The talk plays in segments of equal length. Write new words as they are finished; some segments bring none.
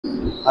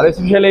আর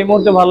specially এই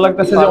মুহূর্তে ভালো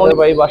লাগতেছে যে অনেক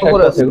ভাই বাসায়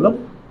আছে এগুলো।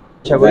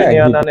 আশা করি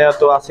নেওয়া না নেওয়া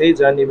তো আছেই,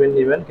 যা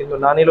নিবেন কিন্তু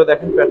না নিলেও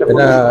দেখেন প্যান্টটা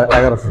এটা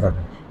 1100 টাকা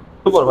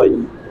উপর ভাই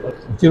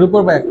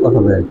চিরুপর বা এক কথা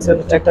ভাই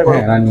একটা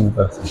হ্যাঁ রানিং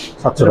আছে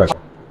 700 টাকা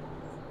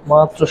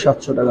মাত্র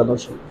 700 টাকা।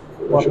 দর্শক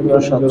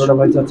জোড়াটা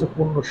ভাই যাচ্ছে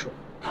 1500।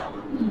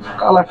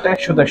 কালারটা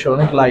 100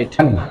 অনেক লাইট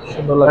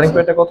সুন্দর লাগছে।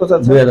 প্যান্টটা কত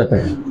যাচ্ছে? 2000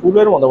 টাকা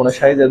ফুলের মতো মানে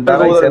সাইজের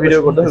দাঁড়াইছে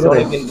ভিডিও করতেছে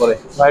অনেকদিন পরে।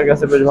 ভাইয়ের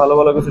কাছে বেশ ভালো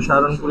ভালো কিছু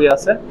সাহারানপুরি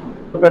আছে।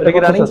 প্যান্টটা কি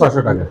রানিং?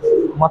 600 টাকা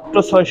মাত্র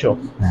 600।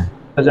 হ্যাঁ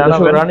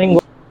জানাবেন রানিং।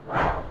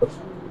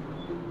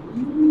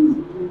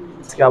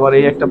 আবার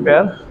এই একটা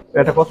পেয়ার,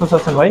 এটা কত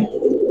চাচ্ছেন ভাই?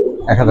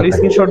 1000 টাকা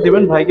স্ক্রিনশট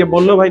দিবেন, ভাইকে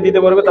বললেও ভাই দিতে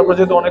পারবে। তারপর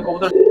যেহেতু অনেক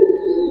কবুতর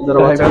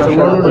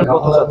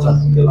কত চাচ্ছেন?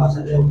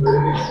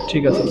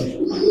 ঠিক আছে ভাই,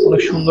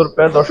 অনেক সুন্দর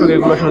পেয়ার। দর্শক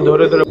এগুলো আসলে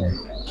ধরে ধরে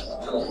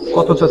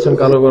কত চাচ্ছেন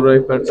কালো বড়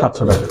এই পেয়ার?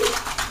 700 টাকা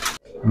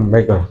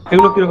ভাই কর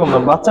এগুলো কিরকম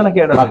দাম? বাচ্চা নাকি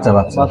এটা? বাচ্চা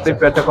বাচ্চা এই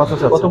পেয়ারটা কত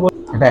চাচ্ছেন? কত?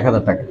 এটা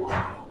 1000 টাকা।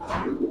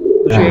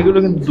 এগুলো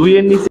কিন্তু 2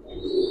 এর নিচে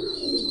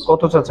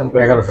কত চাচ্ছেন?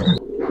 1100 টাকা।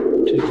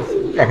 ঠিক আছে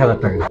 1000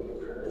 টাকা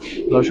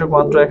দর্শক,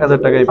 মাত্র 1000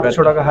 টাকায়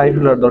 500 টাকা হাই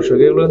ফিলার। দর্শক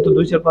এগুলো কিন্তু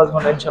 2-4-5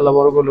 ঘন্টা ইনশাআল্লাহ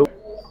বড় করলেও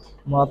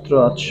মাত্র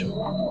 800।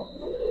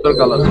 সুন্দর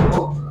কালার,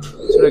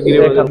 সেটা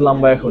গিরিবাজ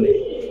লম্বা এখনই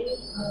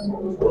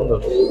সুন্দর।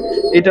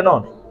 এটা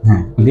নন?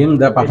 হ্যাঁ ডিম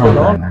দা পাঠানো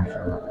যায় না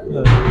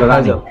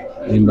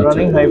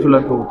রানিং হাই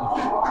ফিলার কবুতর।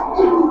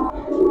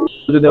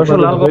 যদি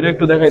আপনারা লাল গরে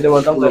একটু দেখাইতে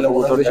পারতাম তাহলে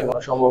কবুতরই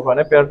সেখানে সম্ভব হয়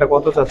না। পেয়ারটা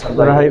কত চাচ্ছেন?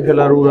 যারা হাই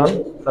ফিলার উড়ান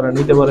তারা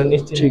নিতে পারেন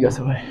নিশ্চিত। ঠিক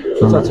আছে ভাই,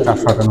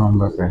 458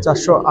 নম্বর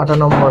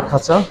 458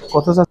 খাঁচা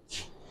কত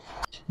চাচ্ছেন?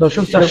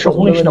 দর্শক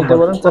 419 নিতে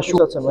পারেন। 400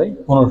 চাচ্ছেন ভাই?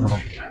 1500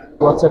 টাকা।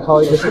 বাচ্চা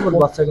খাওয়াই গেছে,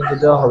 বাচ্চা কিন্তু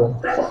দেওয়া হবে না।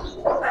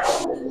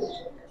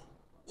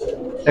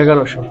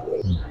 1100।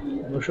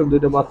 দর্শক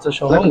দুইটা বাচ্চা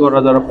সহ গড়া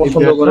যারা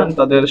পছন্দ করেন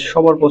তাদের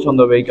সবার পছন্দ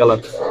হবে এই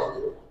কালার।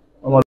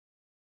 আমার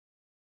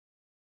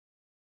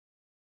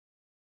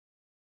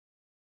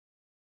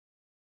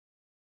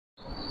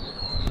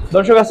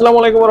দর্শক আসসালামু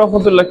আলাইকুম ওয়া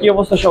রাহমাতুল্লাহ। কি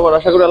অবস্থা সবার?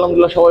 আশা করি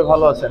আলহামদুলিল্লাহ সবাই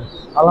ভালো আছেন।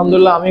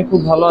 আলহামদুলিল্লাহ আমি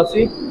খুব ভালো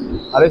আছি।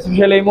 আর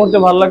স্পেশালি এই মুহূর্তে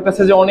ভালো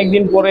লাগতেছে যে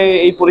অনেকদিন পরে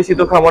এই পরিচিত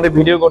খামারে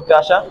ভিডিও করতে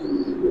আসা।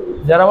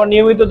 যারা আমার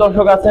নিয়মিত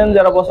দর্শক আছেন,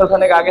 যারা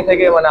বছরখানেক আগে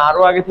থেকে মানে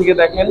আরো আগে থেকে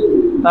দেখেন,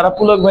 তারা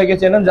পুলক ভাইকে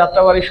চেনেন।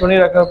 যাত্রাবাড়ি শনি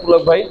রাখার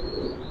পুলক ভাই।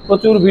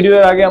 প্রচুর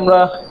ভিডিওর আগে আমরা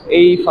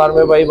এই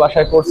ফার্মে ভাই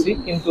বাসায় করছি,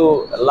 কিন্তু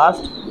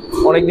লাস্ট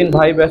অনেকদিন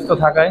ভাই ব্যস্ত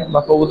থাকায় বা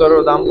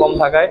কবুতরের দাম কম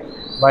থাকায়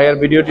ভাই আর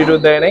ভিডিও টিডিও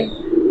দেয় নাই।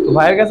 তো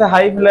ভাইয়ের কাছে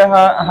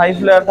হাই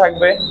ফ্লেয়ার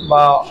থাকবে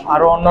বা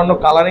আরো অন্যান্য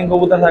কালারিং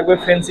কবুতর থাকবে,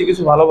 ফেন্সি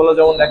কিছু ভালো ভালো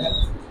যেমন দেখেন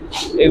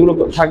এগুলো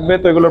থাকবে।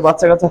 তো এগুলোর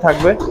বাচ্চা কাচ্চা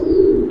থাকবে।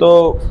 তো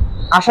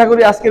আশা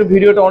করি আজকের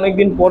ভিডিওটা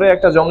অনেকদিন পরে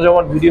একটা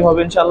জমজমাট ভিডিও হবে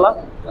ইনশাল্লাহ।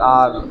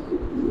 আর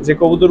যে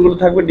কবুতরগুলো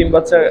থাকবে ডিম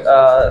বাচ্চা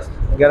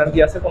গ্যারান্টি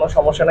আছে, কোনো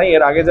সমস্যা নাই।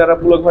 এর আগে যারা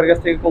পুলক ভাইয়ের কাছ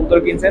থেকে কবুতর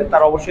কিনছেন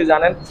তারা অবশ্যই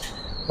জানেন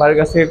ভাইয়ের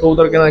কাছ থেকে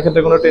কবুতর কেনার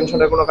ক্ষেত্রে কোনো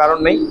টেনশনের কোনো কারণ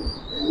নেই।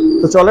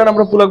 তো চলেন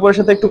আমরা পুলক ভাইয়ের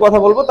সাথে একটু কথা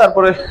বলবো,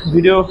 তারপরে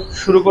ভিডিও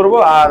শুরু করব।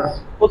 আর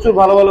প্রচুর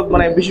ভালো ভালো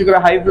মানে বিশেষ করে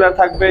হাই ফ্লার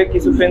থাকবে,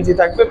 কিছু ফেন্সি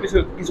থাকবে,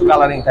 কিছু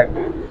কালারিং থাকবে।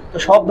 তো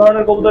সব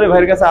ধরনের কবুতরই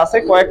ভাইয়ের কাছে আছে।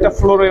 কয়েকটা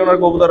ফ্লোরে ওনার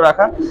কবুতর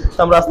রাখা, তো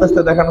আমরা আস্তে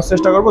আস্তে দেখানোর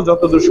চেষ্টা করবো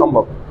যতদূর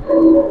সম্ভব।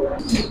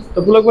 তো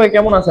পুলক ভাই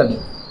কেমন আছেন?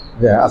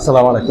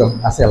 আসসালামু আলাইকুম।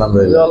 আছি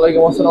আলহামদুলিল্লাহ।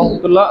 ওয়ালাইকুম আসসালাম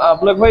রাহমাতুল্লাহ।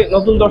 পুলক ভাই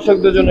নতুন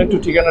দর্শকদের জন্য একটু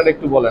ঠিকানাটা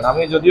একটু বলেন।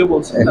 আমি যদিও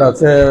বলছি এটা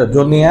হচ্ছে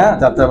জনিয়া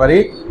যাত্রাবাড়ি,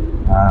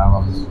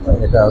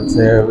 এটা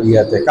হচ্ছে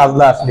ইয়াতে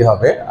কাজলা আসলে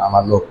হবে,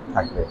 আমার লোক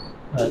থাকবে।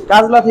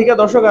 কাজলা থেকে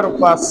দর্শক আর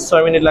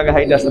 5-6 মিনিট লাগে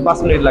হাইটে আসতে, 5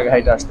 মিনিট লাগে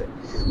হাইটে আসতে।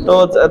 তো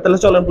তাহলে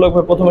চলেন পুলক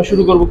ভাই, প্রথমে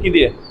শুরু করব কি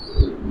দিয়ে?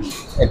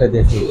 এটা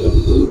দেখি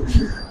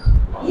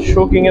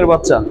শোকিং এর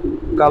বাচ্চা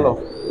কালো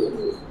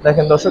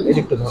দেখেন দর্শক, এটা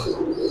একটু ধরুন।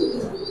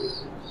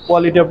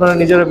 কোয়ালিটি আপনারা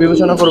নিজেরা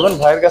বিবেচনা করবেন।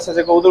 ভাইয়ের কাছে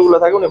যে কবুতরগুলো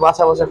থাকে উনি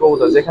বাছা বাছা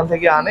কবুতর যেখান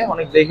থেকে আনে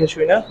অনেক দেখে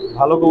শুই না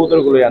ভালো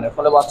কবুতরগুলোই আনে,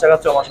 ফলে বাচ্চা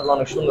কাচ্চা মাশাআল্লাহ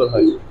অনেক সুন্দর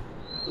হয়।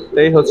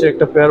 এই হচ্ছে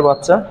একটা পেয়ার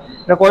বাচ্চা।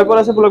 এটা কয় পর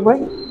আছে পুলক ভাই?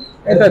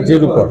 এটা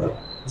জিরো পর।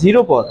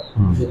 জিরো পর?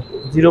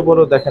 জিরো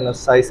পরও দেখেন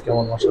সাইজ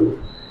কেমন মাশাআল্লাহ।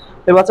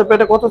 এই বাচ্চা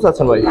পেয়ারটা কত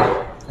চাচ্ছেন ভাই?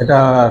 এটা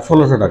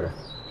 1600 টাকা।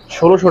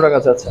 1600 টাকা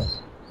চাচ্ছেন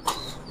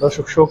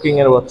দর্শক। শোকিং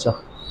এর বাচ্চা,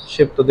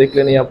 শেপ তো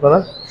দেখলেনই আপনারা।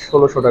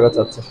 1600 টাকা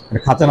চাচ্ছে।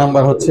 খাঁচা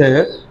নাম্বার হচ্ছে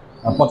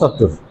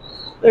 75।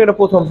 এটা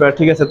প্রথম পেয়ার,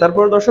 ঠিক আছে।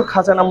 তারপরে দর্শক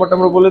খাঁচা নাম্বারটা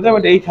আমরা বলে দিলাম,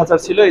 এটা এই খাঁচার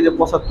ছিল, এই যে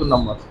 75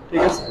 নাম্বার,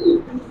 ঠিক আছে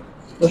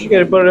দর্শক।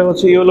 এরপরে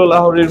হচ্ছে ইয়েলো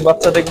লাহোরির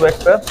বাচ্চা দেখবো এক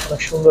পেয়ার,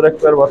 অনেক সুন্দর এক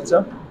পেয়ার বাচ্চা।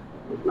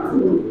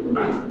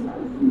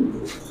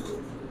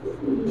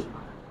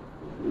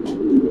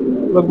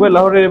 দেখবো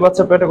লাহোরির এই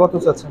বাচ্চা পেয়ারটা কত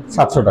চাচ্ছেন?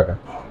 700 টাকা।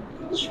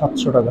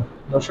 700 টাকা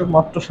দর্শক,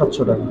 মাত্র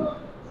 700 টাকা।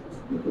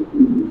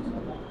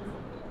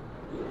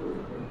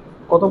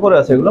 কত পরে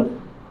আছে এগুলো?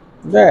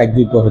 এক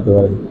দুই পর হতে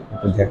পারে,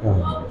 দেখা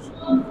হবে।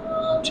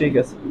 ঠিক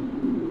আছে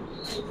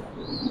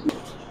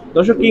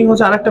দর্শক, কিং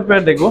হচ্ছে আরেকটা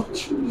পেয়ার দেখবো।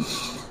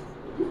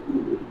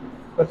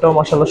 পেয়ারটাও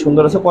মাশাআল্লাহ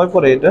সুন্দর আছে। কয়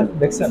পরে এটা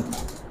দেখছেন?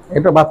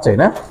 এটা বাচ্চাই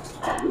না?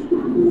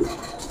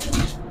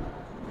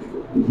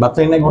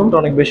 বাচ্চাই না, ঘন্টা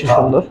অনেক বেশি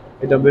সুন্দর।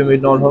 এটা বেবি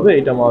নর হবে,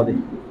 এটা মাদি।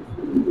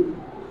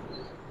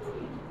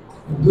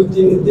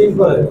 দিন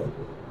পরে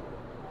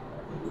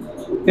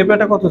এই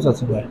পেয়ারটা কত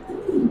চাচ্ছে ভাই?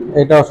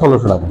 এটা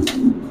 1600 টাকা।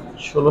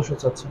 1600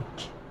 চাচ্ছে।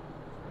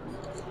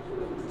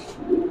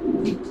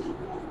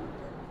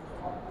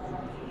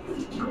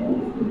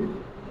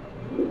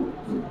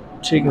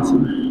 ঠিক আছে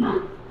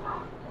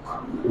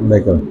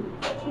দেখো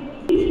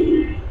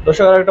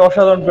দর্শক, আর একটা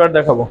অসাধারণ পেয়ার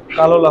দেখাবো,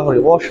 কালো লাহোরি,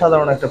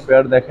 অসাধারণ একটা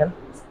পেয়ার দেখেন,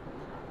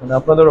 মানে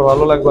আপনাদেরও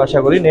ভালো লাগবে আশা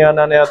করি। নেয়া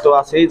না নেয়া তো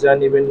আছেই, যা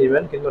নিবেন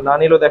নিবেন, কিন্তু না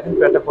নিলেও দেখেন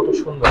পেয়ারটা কত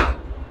সুন্দর,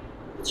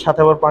 সাথে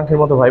আবার পাঙ্খের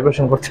মতো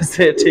ভাইব্রেশন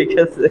করতেছে। ঠিক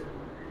আছে,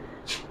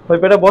 ওই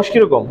পেয়ারটা বয়স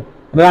কিরকম?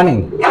 রানিং,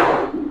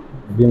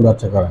 ডিম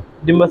বাচ্চা করা।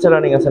 ডিম বাচ্চা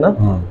রানিং আছে না?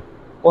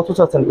 কত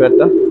চাচ্ছেন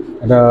পেয়ারটা?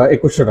 এটা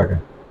 2100 টাকা।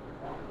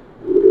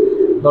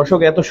 দর্শক,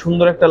 এত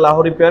সুন্দর একটা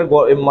লাহোরি পেয়ার,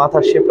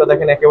 মাথার শেপটা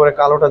দেখেন একেবারে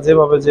কালোটা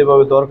যেভাবে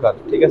যেভাবে দরকার,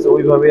 ঠিক আছে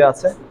ওইভাবেই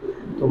আছে।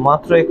 তো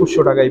মাত্র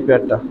 2100 টাকা এই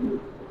পেয়ারটা।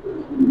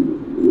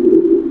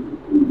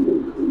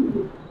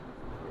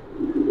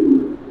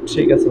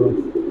 ঠিক আছে ভাই,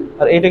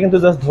 আর এটা কিন্তু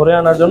জাস্ট ধরে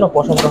আনার জন্য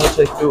পছন্দ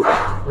হচ্ছে একটু।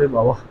 ওরে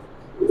বাবা,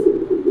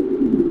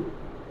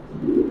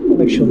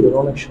 অনেক সুন্দর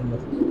অনেক সুন্দর।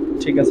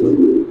 ঠিক আছে ভাই,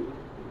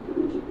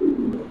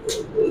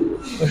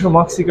 এসব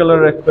মাক্সি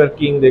কালারের এক পেয়ার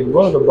কিং দেখবো।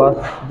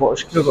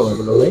 বয়স কিরকম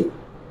এগুলো ভাই?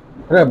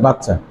 এটা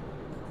বাচ্চা।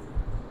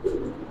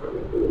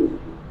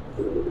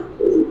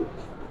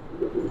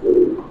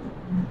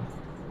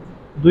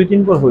 দুই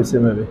তিন পর হয়েছে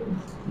মেবি।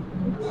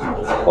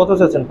 কত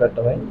চাচ্ছেন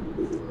পেয়ারটা ভাই?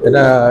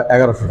 এটা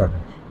 1100 টাকা।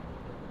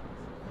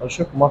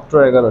 দর্শক, মাত্র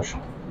 1100।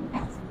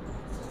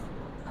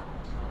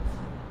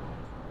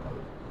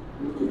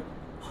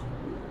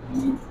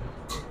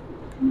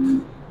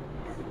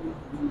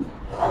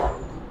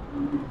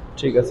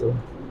 ঠিক আছে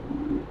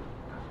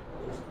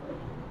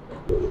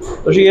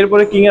দর্শক,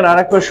 এরপরে কিং এর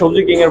আরেকটা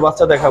সবজি কিং এর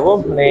বাচ্চা দেখাবো।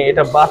 মানে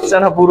এটা বাচ্চা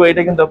না পুরো,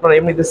 এটা কিন্তু আপনারা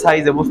এমনিতে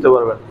সাইজে বুঝতে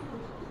পারবেন।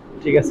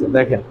 ঠিক আছে,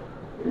 দেখেন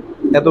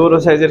এত বড়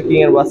সাইজের কিং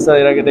এর বাচ্চা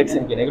এর আগে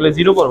দেখছেন কিনা? এগুলো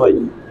জিরো পর ভাই?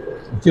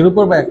 জিরো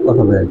পর বা এক পর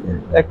হবে আর কি।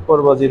 এক পর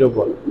বা জিরো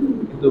পর,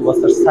 কিন্তু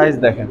বাচ্চার সাইজ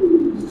দেখেন,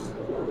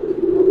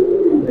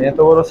 এত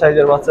বড়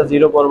সাইজের বাচ্চা,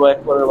 জিরো পর বা এক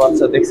পরের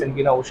বাচ্চা দেখছেন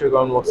কিনা অবশ্যই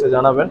কমেন্ট বক্সে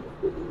জানাবেন।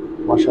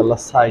 মাশাআল্লাহ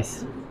সাইজ,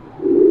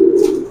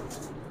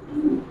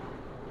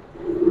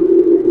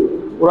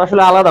 ওরা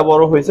আসলে আলাদা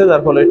বড় হয়েছে,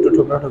 যার ফলে একটু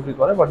ঠুকরা ঠুকরি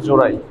করে, বাট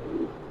জোড়াই।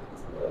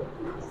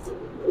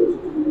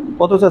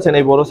 কত চাচ্ছেন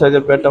এই বড়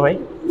সাইজের পেয়ারটা ভাই?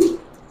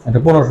 এটা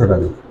 1500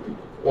 টাকা।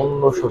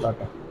 1500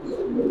 টাকা।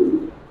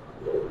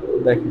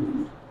 দেখেন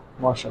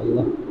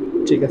মাশাআল্লাহ।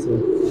 ঠিক আছে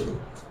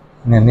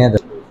নিয়ে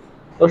যাও।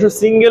 দর্শক,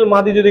 সিঙ্গেল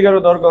মাদি যদি কারো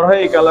দরকার হয়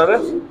এই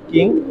কালারের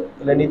কিং,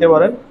 তাহলে নিতে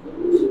পারেন।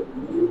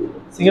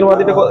 সিঙ্গেল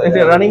মাদিটা এটা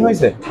রানিং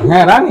হয়েছে?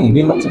 হ্যাঁ রানি,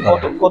 ডিম বাচ্চা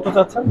করা। কত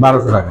চাচ্ছেন?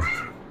 1200 টাকা।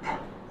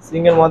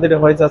 সিঙ্গেল মাদিটা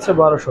হয়ে যাচ্ছে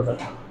 1200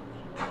 টাকা।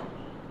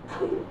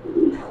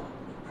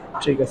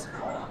 ঠিক আছে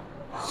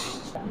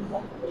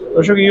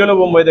দর্শক, ইয়েলো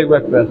বোম্বাই দেখবো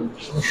এক পেয়ার,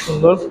 অনেক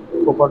সুন্দর,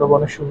 কোপাটো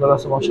অনেক সুন্দর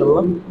আছে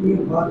মাশাআল্লাহ।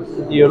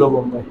 ইয়েলো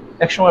বোম্বাই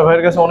একসময়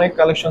ভাইয়ের কাছে অনেক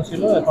কালেকশন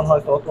ছিল, এখন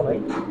হয়তো অত নাই।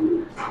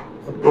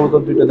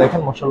 কবুতর দুইটা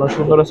দেখেন মাশাআল্লাহ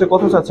সুন্দর আছে।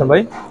 কত চাচ্ছেন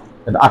ভাই?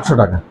 এটা 800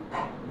 টাকা।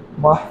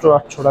 মাত্র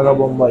 800 টাকা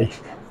বোম্বাই।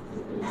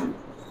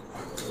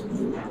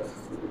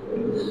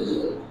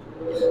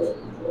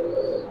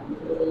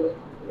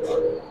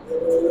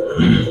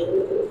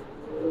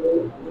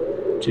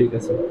 ঠিক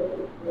আছে,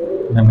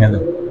 নিয়ে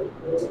যাও।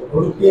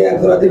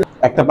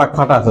 একটা পাক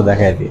ফাটা আছে,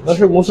 দেখাই দিই।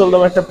 দর্শক,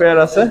 মুসলদম একটা পেয়ার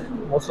আছে,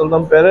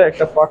 মুসলদম পেয়ারে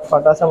একটা পাক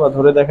ফাটা আছে, আমরা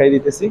ধরে দেখাই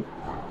দিতেছি।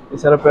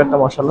 এছাড়া পেয়ারটা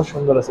মাশাআল্লাহ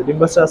সুন্দর আছে, ডিম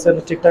বাচ্চা আছে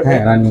ঠিকঠাক?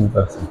 হ্যাঁ রানিং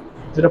আছে।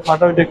 যেটা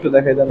ফাটা ওইটা একটু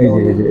দেখাই দেন। এই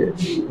যে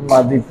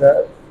মাদিটা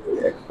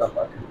একটা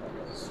পাক।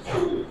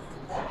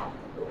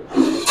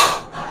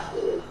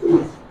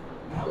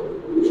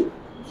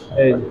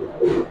 এই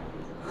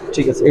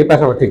ঠিক আছে, এই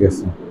পাশাপাশি ঠিক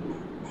আছে।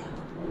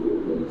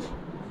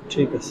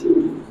 ঠিক আছে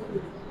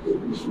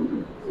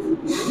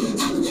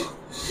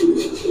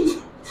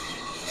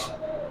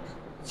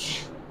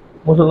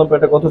মুসলমান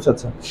পেয়ারটা কত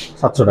চাচ্ছে?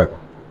 700 টাকা।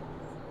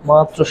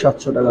 মাত্র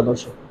 700 টাকা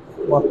দর্শক,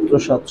 মাত্র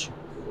 700।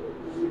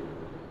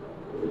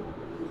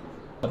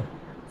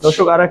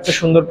 দর্শক, আর একটা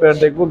সুন্দর পেয়ার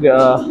দেখবো,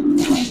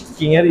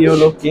 কিং এর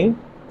ইয়েলো কিং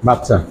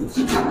বাচ্চা।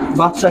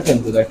 বাচ্চা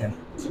কিন্তু দেখেন,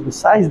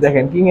 সাইজ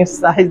দেখেন, কিং এর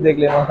সাইজ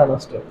দেখলে মাথা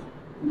নষ্ট।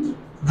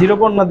 জিরো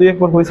পর না দুই এক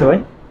পর হয়েছে ভাই?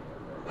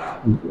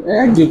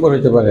 এক দুই পর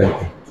হইতে পারে আর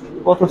কি।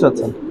 কত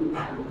চাচ্ছেন?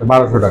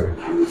 1200 টাকা।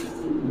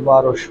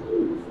 1200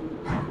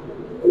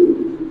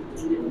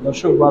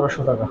 দর্শক,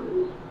 1200 টাকা।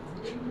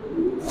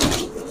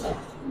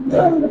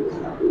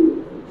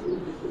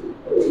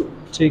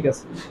 ঠিক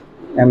আছে,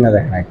 এমনি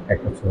দেখেন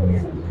একটা ছবি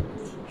নিয়ে নেন।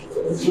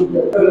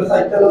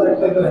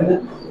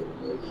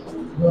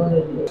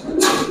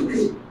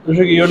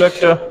 দর্শক, ইয়েলো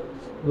একটা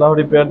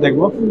লাহোরি পেয়ার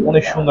দেখবো,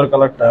 অনেক সুন্দর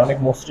কালারটা, অনেক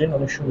মসৃণ,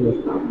 অনেক সুন্দর।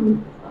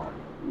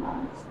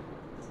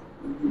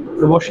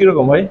 বয়স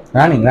কিরকম ভাই?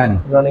 Running running.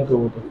 রানিং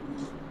কবুতর,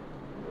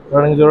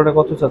 রানিং জোড়াটা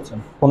কত চাচ্ছেন?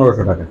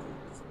 1500 টাকা।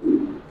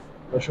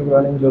 দর্শক,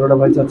 রানিং জোড়াটা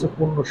ভাই চাচ্ছে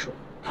 1500।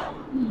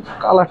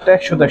 কালারটা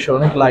 100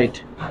 অনেক লাইট,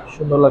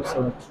 সুন্দর লাগছে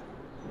অনেক।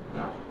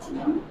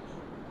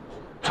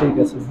 ঠিক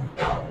আছে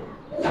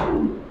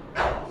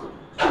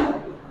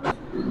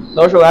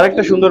দর্শক,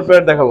 আরেকটা সুন্দর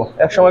পেয়ার দেখাবো।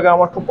 এক সময়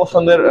আমার খুব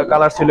পছন্দের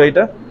কালার ছিল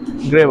এটা,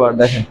 গ্রে বার।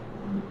 দেখেন,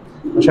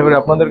 আশা করি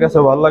আপনাদের কাছে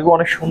ভালো লাগবে,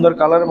 অনেক সুন্দর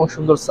কালার এবং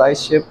সুন্দর সাইজ,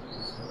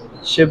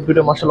 শেপ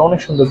দুটো মাশাআল্লাহ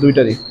অনেক সুন্দর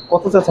দুইটারই।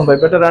 কত চাচ্ছেন ভাই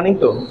পেয়ারটা? রানিং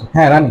তো?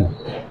 হ্যাঁ রানিং।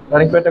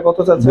 রানিং পেয়ারটা কত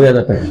চাচ্ছেন?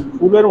 2000 টাকা।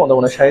 ফুলের মতো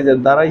মানে সাইজের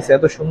দাঁড়াইছে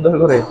এত সুন্দর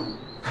করে।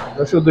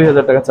 দর্শক,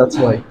 2000 টাকা চাচ্ছে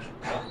ভাই।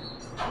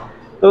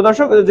 তো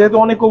দর্শক, যেহেতু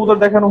অনেক কবুতর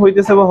দেখানো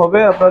হইতেছে বা হবে,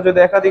 আপনারা যদি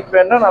একাধিক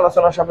পেয়ার নেন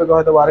আলোচনার সাপেক্ষে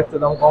হয়তো আরেকটু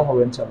দাম কম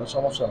হবে ইনশাআল্লাহ,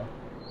 সমস্যা না।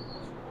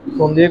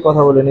 ফোন দিয়ে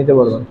কথা বলে নিতে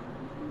পারবেন।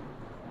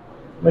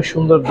 অনেক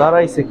সুন্দর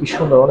দাঁড়াইছে, কি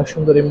সুন্দর, অনেক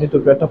সুন্দর। এমনি তো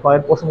পেয়ারটা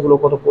পায়ের পশমগুলো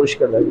কত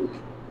পরিষ্কার লাগে,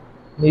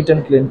 নিট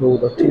অ্যান্ড ক্লিন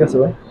কবুতর। ঠিক আছে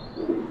ভাই।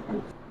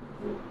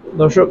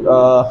 দর্শক,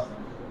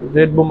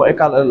 রেড বোম্বাই,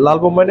 লাল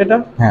বোম্বাই এটা?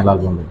 হ্যাঁ, লাল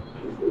বোম্বাই।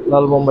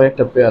 লাল বোম্বাই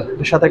একটা পেয়ার,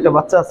 এর সাথে একটা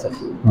বাচ্চা আছে।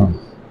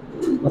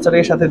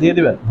 বাচ্চাটাকে সাথে দিয়ে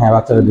দিবেন? হ্যাঁ,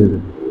 বাচ্চাটা দিয়ে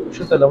দেবেন।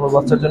 তাহলে আমরা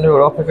বাচ্চার জন্য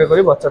অপেক্ষা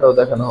করি, বাচ্চাটাও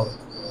দেখানো হবে।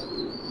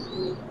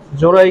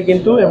 জোড়াই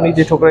কিন্তু এমনি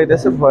যে ঠোকরাই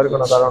দিয়েছে, ভয়ের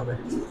কোনো কারণ নেই।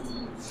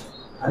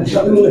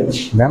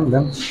 দেন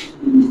দেন।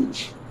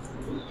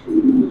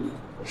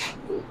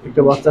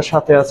 একটা বাচ্চার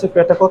সাথে আছে।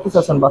 পেয়ারটা কত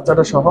চাচ্ছেন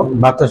বাচ্চাটা সহ?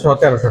 বাচ্চা সহ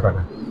 1300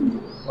 টাকা।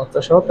 বাচ্চা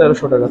সহ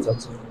 1300 টাকা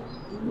চাচ্ছে।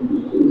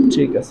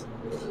 ঠিক আছে।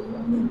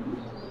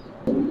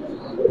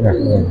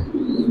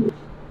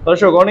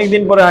 দর্শক,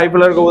 অনেকদিন পরে হাই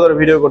ফ্লায়ার কবুতর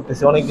ভিডিও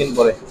করতেছি, অনেকদিন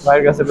পরে।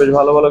 ভাইয়ের কাছে বেশ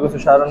ভালো ভালো কিছু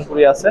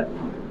সাহারানপুরি আছে।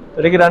 তো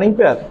এটা কি রানিং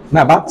পেয়ার?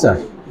 না, বাচ্চা।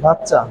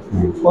 বাচ্চা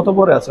কত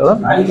পরে আছে ওরা?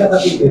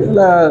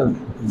 এগুলা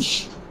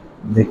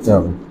দেখতে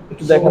হবে।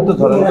 একটু দেখান তো,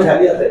 ধরেন।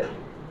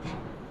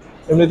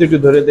 এমনিতে একটু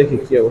ধরে দেখি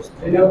কি অবস্থা।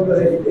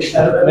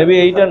 মেবি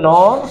এইটা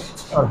নর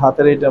আর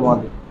হাতের এইটা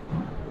মাদি।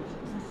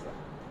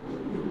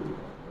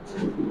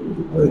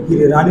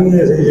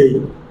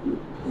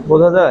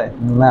 বোঝা যায়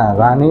না,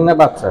 রানিং না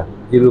বাচ্চা,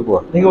 জিরো উপর।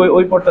 দেখি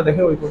ওই পটটা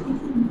দেখে, ওই পটটা।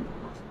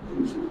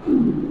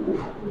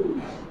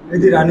 এই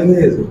যে রানিং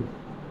হয়ে গেছে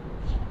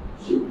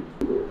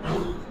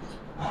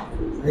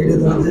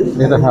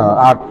এটা হ্যাঁ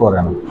 8 পরে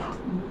না,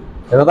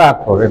 এটা তো 8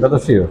 পরে, এটা তো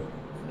শিওর।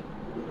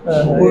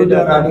 এটা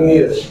রানিং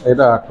এর,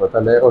 এটা 8 পরে,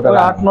 তাহলে ওটা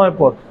 8-9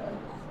 পট।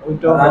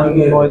 ওইটা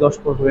 9-10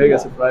 পট হয়ে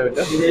গেছে প্রায়।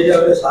 ওইটা এইটা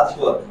হলো 7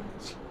 পর।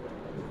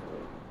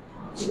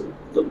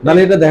 তাহলে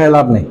এটা দেখা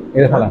লাভ নেই,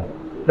 এটা ফেলা।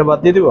 এটা বাদ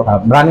দিয়ে দিব।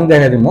 রানিং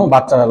দেখা দিব,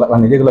 বাচ্চা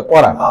মানে যেগুলো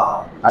করা।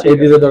 আর এই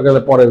ভিডিও দরকার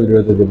হলে পরে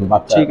ভিডিওতে দিব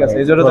বাচ্চা। ঠিক আছে,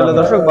 এই জন্য তাহলে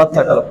দর্শক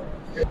বাচ্চা কালো।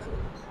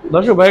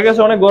 দর্শক, ভাইয়ের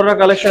কাছে অনেক গররা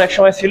কালেকশন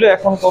একসময় ছিল,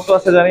 এখন কত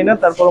আছে জানি না,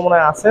 তারপর মনে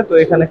হয় আছে। তো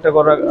এখানে একটা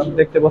গররা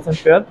দেখতে পাচ্ছেন,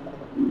 পেয়ার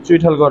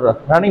চুইঠাল গররা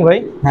রানিং। ভাই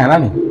হ্যাঁ,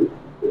 রানিং।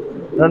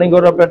 রানিং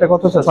গররা পেয়ারটা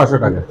কত আছে? 600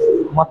 টাকা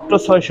মাত্র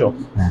 600।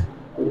 হ্যাঁ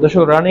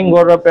দর্শক, রানিং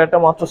গররা পেয়ারটা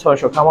মাত্র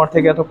 600। খামার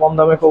থেকে এত কম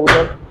দামে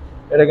কবুতর,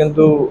 এটা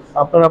কিন্তু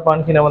আপনারা পান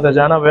কিনা আমাদের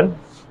জানাবেন।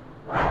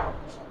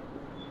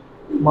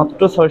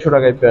 মাত্র 600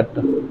 টাকায়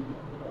পেয়ারটা।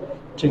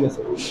 ঠিক আছে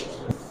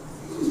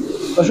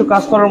দর্শক,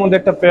 কাজ করার মধ্যে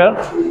একটা পেয়ার,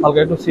 হালকা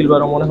একটু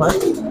সিলভারও মনে হয়,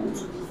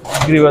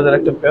 গ্রিবাজার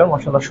একটা পেয়ার,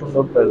 মাশাআল্লাহ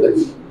সুন্দর পেয়ার।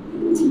 দেখেন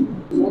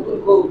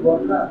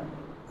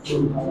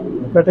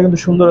পেয়ারটা কিন্তু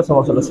সুন্দর আছে,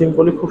 মাশাআল্লাহ,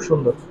 সিম্পলি খুব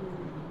সুন্দর।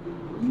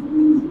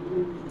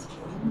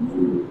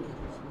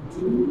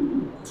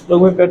 তো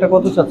ভাই পেয়ারটা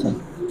কত চাচ্ছেন?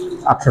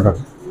 800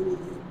 টাকা।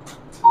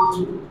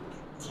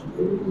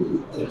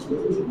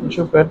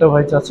 এসব পেয়ারটা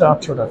ভাই চাচ্ছে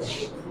 800 টাকা।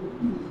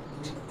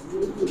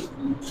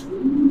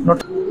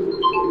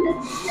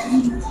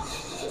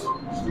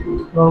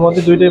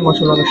 নরমালি দুইটাই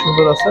মাশাআল্লাহ অনেক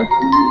সুন্দর আছে,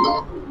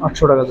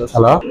 800 টাকা যাচ্ছে।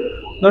 হ্যালো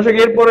দর্শক,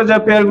 এরপরে যে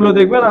পেয়ার গুলো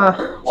দেখবেন,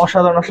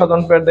 অসাধারণ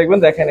অসাধারণ পেয়ার দেখবেন।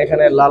 দেখেন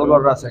এখানে লাল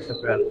গররা আছে একটা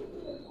পেয়ার।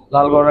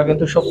 লাল গররা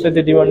কিন্তু সবচেয়ে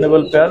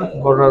ডিমান্ডেবল পেয়ার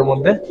গররার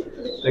মধ্যে।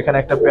 তো এখানে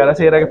একটা পেয়ার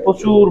আছে, এর আগে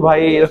প্রচুর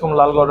ভাই এরকম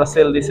লাল গররা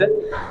সেল দিছে।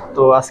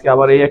 তো আজকে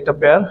আবার এই একটা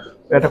পেয়ার।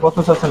 পেয়ারটা কত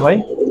চাচ্ছেন ভাই?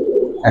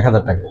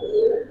 1000 টাকা।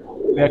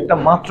 পেয়ারটা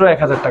মাত্র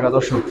 1000 টাকা।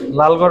 দর্শক,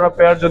 লাল গররা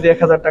পেয়ার যদি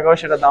 1000 টাকা হয়,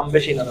 সেটা দাম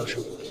বেশি না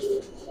দর্শক,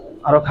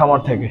 আরো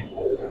খামার থেকে।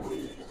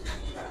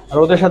 আর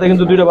ওদের সাথে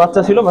কিন্তু দুইটা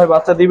বাচ্চা ছিল, ভাই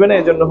বাচ্চা দিবে না,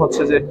 এই জন্য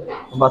হচ্ছে যে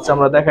বাচ্চা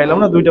আমরা দেখাইলাম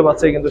না। দুইটা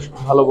বাচ্চাই কিন্তু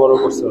ভালো বড়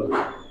করছে ওরা,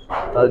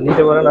 তার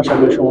নিতে পারেন, আশা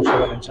করি সমস্যা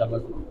হবে ইনশাআল্লাহ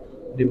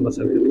ডিম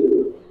বাচ্চার ক্ষেত্রে।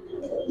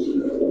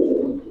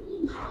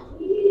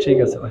 ঠিক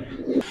আছে ভাই।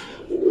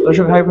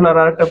 দর্শক, হাই ফ্লায়ার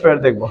আরেকটা পেয়ার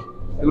দেখবো,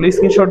 এগুলো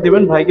স্ক্রিনশট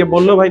দিবেন, ভাইকে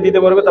বললেও ভাই দিতে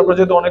পারবে। তারপর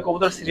যেহেতু অনেক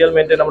কবুতর সিরিয়াল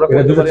মেইনটেইন আমরা এটা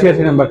করতে পারি।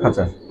 286 নাম্বার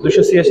খাঁচা।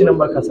 286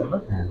 নাম্বার খাঁচা না?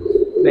 হ্যাঁ,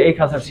 এই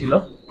খাঁচা ছিল,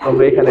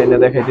 আমরা এখানে এনে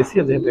দেখাই দিচ্ছি,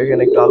 যেহেতু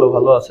এখানে একটু আলো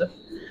ভালো আছে।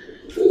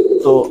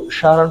 তো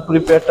সাহারানপুরি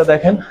পেয়ারটা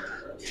দেখেন,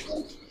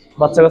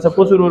 বাচ্চা কাচ্চা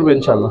প্রচুর উড়বে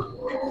ইনশাআল্লাহ।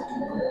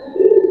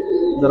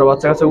 যারা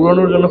বাচ্চা কাচ্চা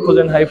উড়ানোর জন্য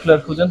খুঁজেন, হাই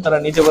ফ্লায়ার খুঁজেন, তারা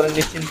নিতে পারেন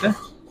নিশ্চিন্তে।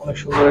 অনেক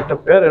সুন্দর একটা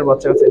পেয়ার, এর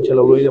বাচ্চা কাচ্চা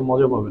ইনশাআল্লাহ উড়িয়ে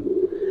মজা পাবেন।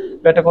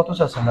 পেয়ারটা কত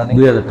চাচ্ছেন রানিং?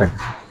 2000 টাকা।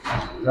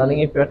 রানিং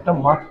এই পেয়ারটা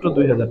মাত্র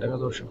 2000 টাকা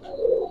দর্শক।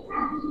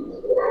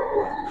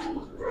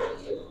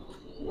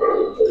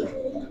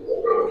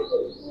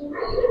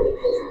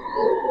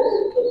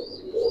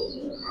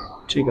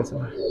 ঠিক আছে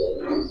ভাই।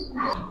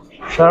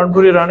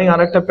 সাহারানপুরি রানিং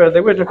আরেকটা পেয়ার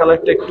দেখবো, এটা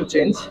কালারটা একটু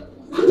চেঞ্জ,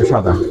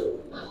 সাদা।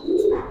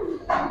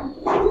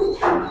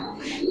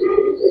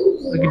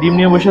 কি ডিম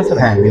নিয়ে বসে আছেন?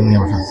 হ্যাঁ, ডিম নিয়ে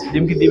বসে আছে।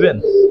 ডিম কি দিবেন?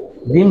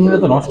 ডিম হলে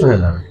তো নষ্ট হয়ে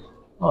যাবে।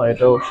 হ্যাঁ,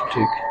 এটা অবশ্য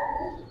ঠিক।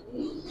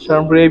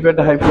 সাহারানপুরি এই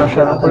পেয়ারটা হাই ফ্লায়ার,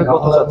 সাহারানপুরি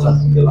কত চাচ্ছেন?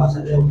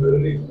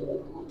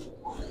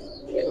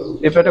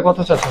 এই পেয়ারটা কত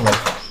চাচ্ছেন ভাই?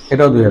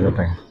 এটাও 2000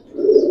 টাকা।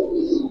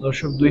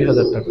 দর্শক,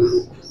 2000 টাকা।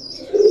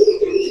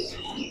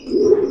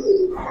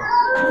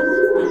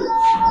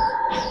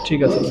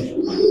 ঠিক আছে ভাই,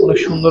 অনেক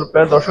সুন্দর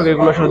পেয়ার। দর্শক,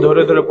 এগুলো আসলে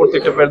ধরে ধরে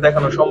প্রত্যেকটা পেয়ার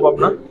দেখানো সম্ভব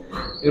না।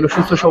 এগুলো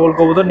সুস্থ সবল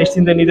কবুতর,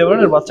 নিশ্চিন্তে নিতে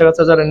পারেন। আর বাচ্চা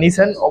কাচ্চা যারা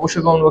নিছেন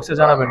অবশ্যই কমেন্ট বক্সে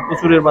জানাবেন।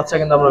 প্রচুরের বাচ্চা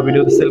কিন্তু আমরা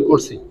ভিডিওতে সেল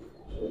করছি।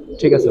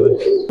 ঠিক আছে ভাই।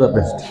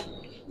 বেস্ট।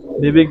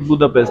 বিবেক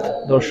বুদাপেস্ট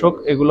দর্শক,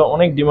 এগুলো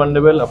অনেক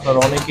ডিমান্ডেবল, আপনারা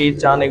অনেকেই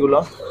চান এগুলো,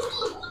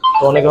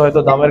 তো অনেকে হয়তো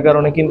দামের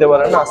কারণে কিনতে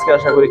পারেন না, আজকে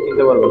আশা করি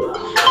কিনতে পারবেন।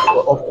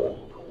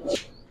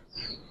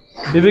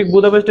 বিবেক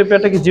বুদাপেস্টের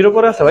পেয়ারটা কি জিরো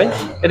করে আছে ভাই?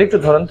 এটা একটু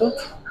ধরেন তো।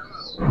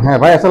 হ্যাঁ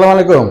ভাই, আসসালামু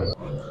আলাইকুম।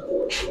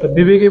 তো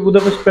বিবেক এই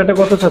বুদাপেস্ট পেয়ারটা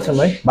কত চাচ্ছেন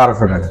ভাই?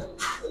 1200 টাকা।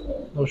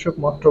 দর্শক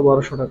মাত্র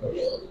 1200 টাকা।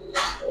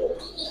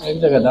 এক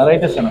জায়গায়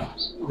দাঁড়াইতেছে না,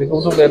 দেখুন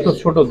তো, এত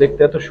ছোট দেখতে,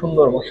 এত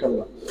সুন্দর,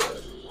 মাশাআল্লাহ।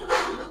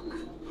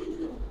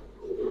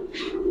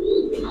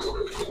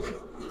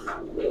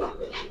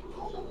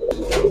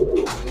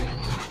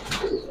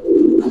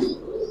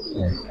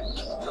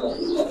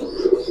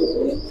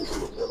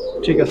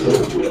 ঠিক আছে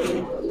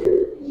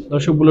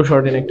দর্শক, ব্লু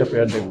শর্টিন একটা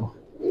পেয়ার দেখবো,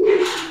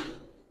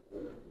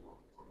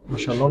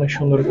 মাশাআল্লাহ অনেক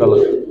সুন্দর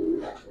কালার।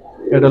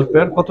 অ্যাডাল্ট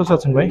পেয়ার কত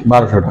চাচ্ছেন ভাই?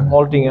 1200 টাকা।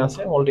 মল্টিং এ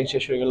আছে, মল্টিং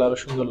শেষ হয়ে গেলে আরো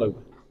সুন্দর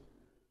লাগবে।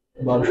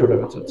 1200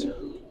 টাকা চাচ্ছে।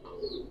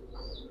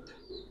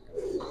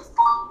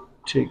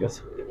 ঠিক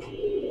আছে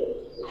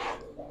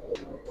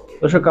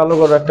দর্শক, কালো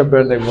গড় একটা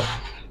পেয়ার দেখবো,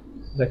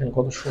 দেখেন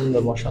কত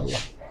সুন্দর,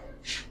 মাশাআল্লাহ।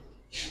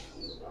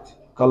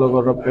 কালো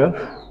গড় পেয়ার,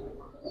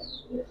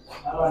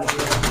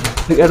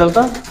 ঠিক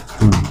অ্যাডাল্টটা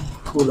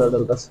ফুল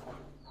অ্যাডাল্ট আছে।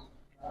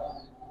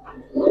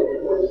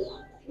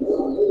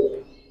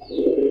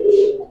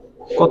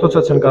 কত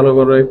চাচ্ছেন কালো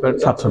গড় এই পেয়ার?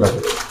 700 টাকা।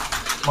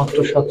 মাত্র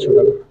 700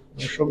 টাকা।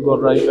 দর্শক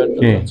গড় এই পেয়ারটা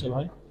চাচ্ছে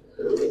ভাই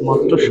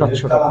মাত্র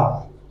 700 টাকা।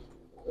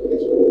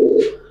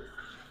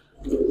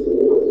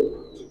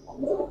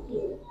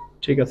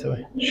 ঠিক আছে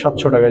ভাই,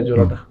 700 টাকায়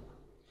জোড়াটা।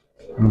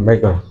 ভাই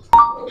কর।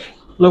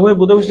 লোক ভাই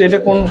বুঝতে পারছি, এটা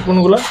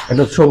কোনগুলা?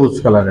 এটা সবুজ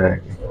কালারের আর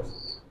কি।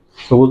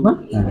 সবুজ না?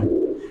 হ্যাঁ।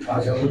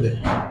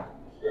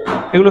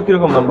 এগুলো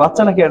কিরকম দাম?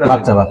 বাচ্চা নাকি এটা?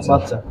 বাচ্চা, বাচ্চা।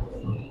 বাচ্চা।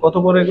 কত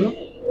পরে এগুলো?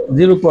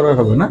 জিরো পরে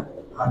হবে না?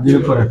 জিরো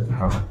পরে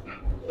হবে।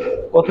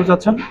 কত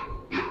চাচ্ছেন?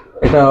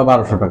 এটা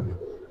 1200 টাকা।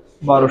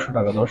 1200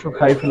 টাকা। দর্শক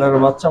হাই ফ্লারের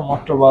বাচ্চা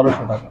মাত্র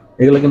 1200 টাকা।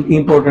 এগুলো কিন্তু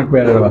ইম্পোর্টেড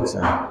পেয়ারের বাচ্চা,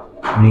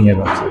 নিংয়ের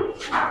বাচ্চা।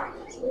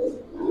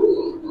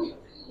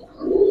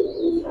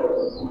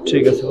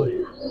 ঠিক আছে ভাই।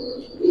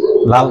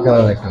 লাল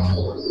কালার একটা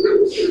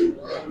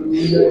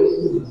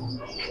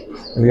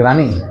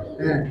রানী।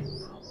 হ্যাঁ,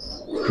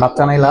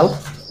 বাচ্চা নাই লাল?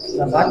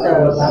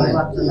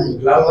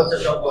 লাল বাচ্চা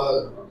সব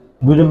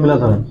দুজন মিলা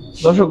ধরেন।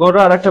 দর্শক গড়া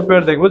আর একটা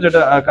পেয়ার দেখবো,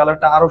 যেটা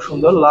কালারটা আরো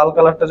সুন্দর। লাল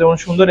কালারটা যেমন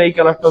সুন্দর, এই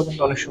কালারটাও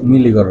কিন্তু অনেক সুন্দর।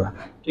 মিলি গররা।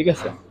 ঠিক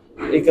আছে,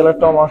 এই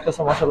কালারটাও আমার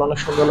কাছে মাশাআল্লাহ অনেক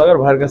সুন্দর লাগে। আর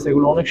ভাইয়ের কাছে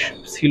এগুলো অনেক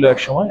ছিল এক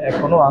সময়,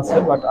 এখনো আছে,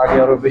 বাট আগে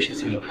আরো বেশি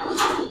ছিল।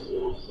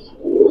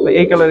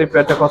 এই কালারের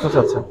পেয়ারটা কত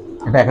চাচ্ছেন?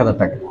 এটা 1000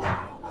 টাকা।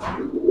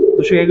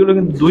 দর্শক এগুলো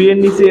কিন্তু 2 এর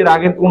নিচে এর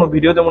আগের কোনো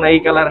ভিডিও যেমন এই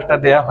কালারটা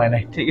দেয়া হয়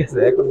নাই। ঠিক আছে,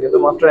 এখন কিন্তু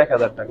মাত্র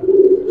 1000 টাকা।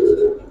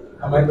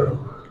 আমায় করো।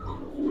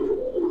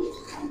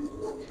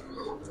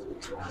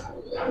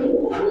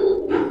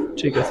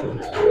 ঠিক আছে,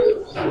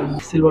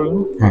 সিলভার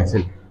গড়। হ্যাঁ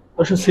সিল্ক।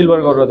 দর্শক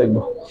সিলভার গড়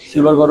দেখবো।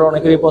 সিলভার গড়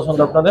অনেকেরই পছন্দ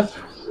আপনাদের,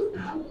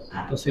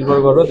 তো সিলভার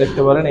গড়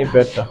দেখতে পারেন এই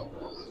পেয়ারটা।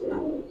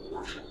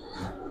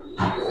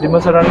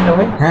 ডিমাসা রানি না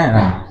ভাই? হ্যাঁ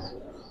হ্যাঁ।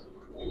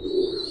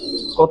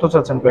 কত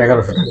চাচ্ছেন?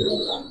 1100 টাকা।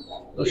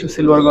 দর্শক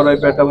সিলভার গড় এই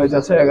পেয়ারটা ভাই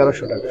যাচ্ছে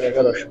 1100 টাকা।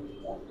 1100।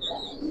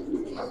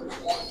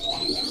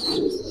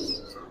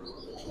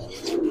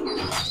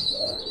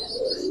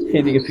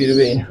 এইদিকে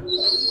ফিরবেই না।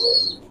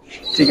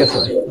 ঠিক আছে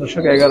ভাই,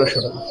 দর্শক 1100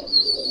 টাকা।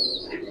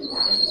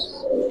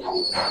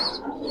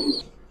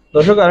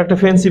 দর্শক আরেকটা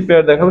ফ্যান্সি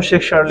পেয়ার দেখাবো,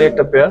 শেখ শার্লি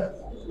একটা পেয়ার।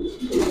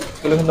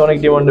 এগুলো কিন্তু অনেক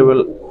ডিমান্ডেবল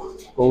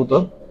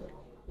কবুতর।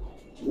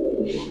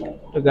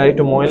 গায়ে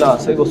একটু ময়লা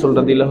আছে,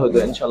 গোসলটা দিলে হয়তো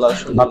ইনশাআল্লাহ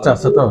সুন্দর। বাচ্চা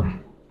আছে তো?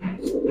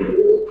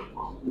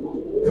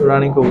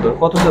 রানিং কবুতর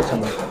কত চাচ্ছেন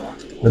ভাই?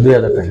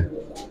 2000 টাকা।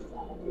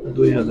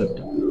 2000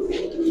 টাকা।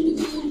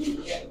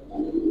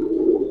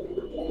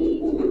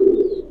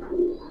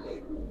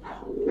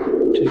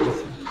 ঠিক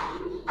আছে,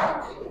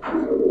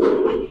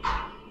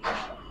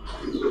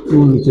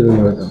 নিচে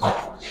রইল এটা।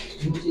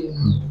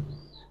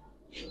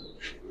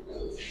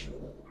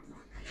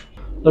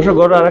 দর্শক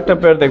গড় আরেকটা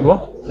পেয়ার দেখবো,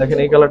 দেখেন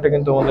এই কালারটা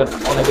কিন্তু আমাদের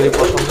অনেকেরই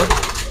পছন্দ।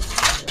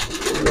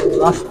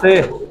 আস্তে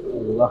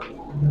আল্লাহ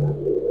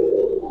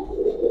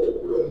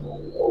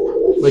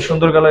ওই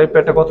সুন্দর কালার। এই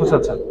পেয়ারটা কত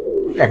চাচ্ছেন?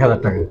 1000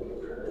 টাকা।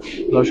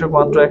 দর্শক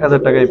মাত্র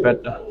 1000 টাকা এই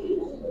পেয়ারটা।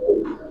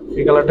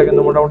 এই কালারটা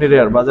কিন্তু মোটামুটি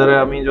রেয়ার, বাজারে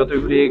আমি যতই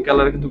ঘুরি এই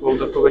কালার কিন্তু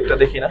কবুতর খুব একটা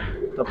দেখি না।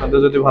 তো আপনাদের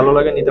যদি ভালো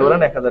লাগে নিতে পারেন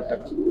 1000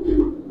 টাকা।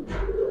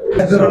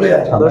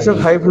 দর্শক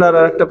হাই ফ্লার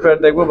আর একটা পেয়ার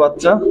দেখবো,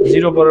 বাচ্চা,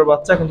 জিরো পরের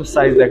বাচ্চা, কিন্তু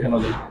সাইজ দেখেন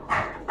ওদের।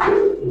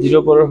 জিরো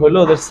পরের হইলো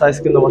ওদের সাইজ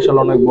কিন্তু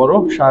মাশাআল্লাহ অনেক বড়।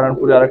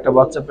 সাহারানপুরে আরেকটা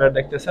বাচ্চা পেয়ার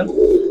দেখতেছেন।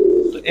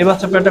 তো এই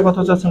বাচ্চা পেয়ারটা কত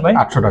চাচ্ছেন ভাই?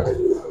 800 টাকা।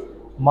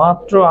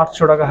 মাত্র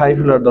 800 টাকা হাই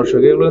ফ্লার।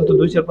 দর্শক এগুলো কিন্তু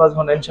 2-4-5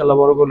 ঘন্টা ইনশাআল্লাহ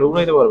বড় করলে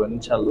উড়াইতে পারবেন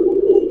ইনশাআল্লাহ।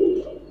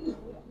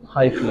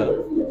 হাই ফ্লার।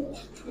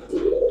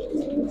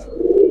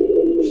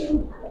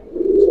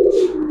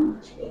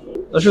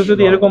 দর্শক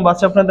যদি এরকম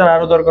বাচ্চা আপনাদের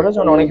আরো দরকার হয়,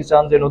 যেমন অনেকে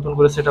চান যে নতুন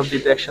করে সেটআপ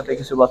দিতে, একসাথে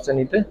কিছু বাচ্চা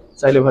নিতে,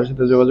 চাইলে ভাইয়ের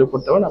সাথে যোগাযোগ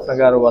করতে পারেন,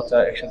 আপনাকে আরো বাচ্চা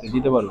একসাথে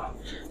দিতে পারবে।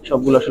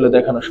 সবগুলো আসলে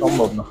দেখানো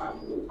সম্ভব না।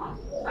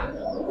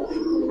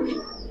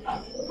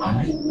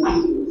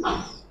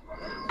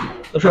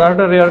 দর্শক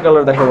আরেকটা রেয়ার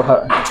কালার দেখাবো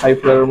হাই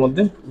ফ্লারের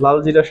মধ্যে, লাল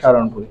জিরা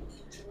সাহারানপুরি।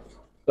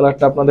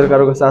 কালারটা আপনাদের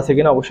কারো কাছে আছে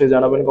কিনা অবশ্যই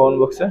জানাবেন কমেন্ট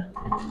বক্সে।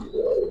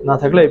 না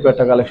থাকলে এই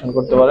পেয়ারটা কালেকশন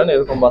করতে পারেন।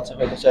 এরকম বাচ্চা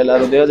খাইতে চাইলে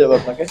আরো দেওয়া যাবে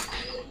আপনাকে।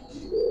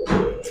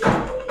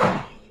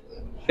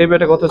 এই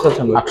পেয়ারটা কত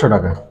চাচ্ছেন? 800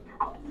 টাকা।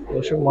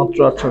 দর্শক মাত্র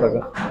 800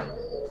 টাকা,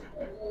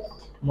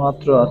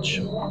 মাত্র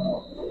 800।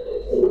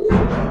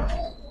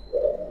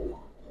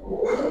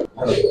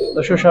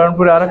 দর্শক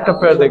সারানপুরে আরেকটা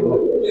পেয়ার দেখবো।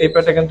 এই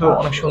পেয়ারটা কিন্তু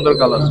অনেক সুন্দর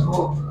কালার,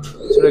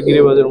 সেটা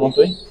গিরিবাজের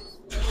মতোই।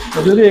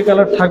 যদি এই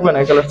কালার থাকবে না,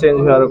 এই কালার চেঞ্জ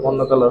হয়ে আরো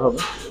অন্য কালার হবে।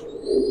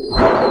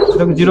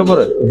 এটা কি জিরো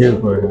করে? জিরো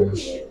করে।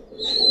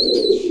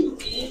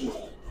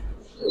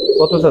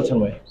 কত চাচ্ছেন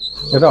ভাই?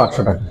 এটা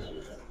 800 টাকা।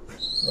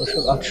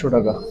 দর্শক 800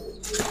 টাকা।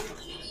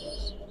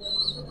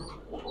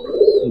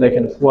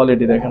 দেখেন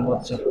কোয়ালিটি দেখেন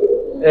বাচ্চা,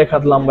 এক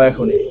হাত লম্বা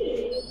এখনই।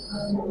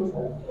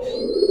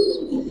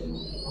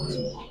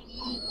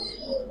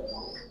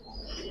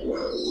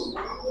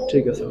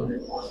 ঠিক আছে ভাই।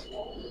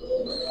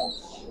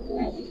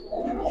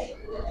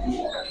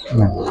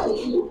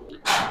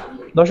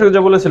 দর্শক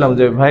যা বলেছিলাম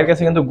যে ভাইয়ের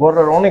কাছে কিন্তু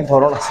গড়ার অনেক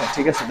ধরন আছে।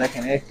 ঠিক আছে,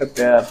 দেখেন একটা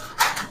পেয়ার,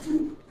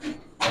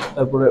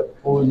 তারপরে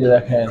ওই যে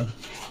দেখেন,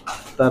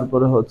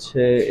 তারপরে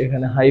হচ্ছে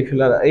এখানে হাই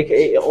ফ্লোর।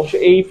 অবশ্য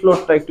এই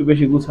ফ্লোরটা একটু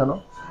বেশি গুছানো,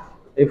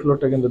 এই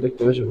ফ্লোরটা কিন্তু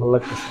দেখতে বেশি ভালো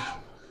লাগতেছে।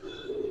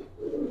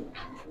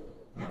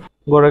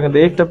 গড়া কিন্তু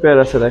একটা পেয়ার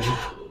আছে দেখেন।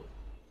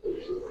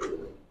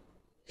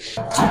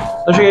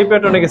 দর্শক এই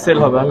পেয়ারটা নাকি সেল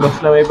হবে, আমি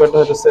ভাবছিলাম এই পেয়ারটা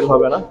হয়তো সেল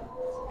হবে না।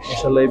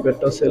 মাশাআল্লাহ এই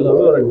পেয়ারটাও সেল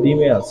হবে। ওরা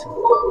ডিমে আছে,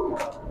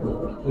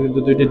 কিন্তু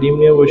দুইটা ডিম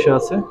নিয়ে বসে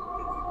আছে।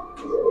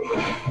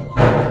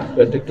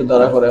 পেয়ারটা একটু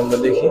দাঁড়া করে আমরা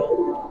দেখি।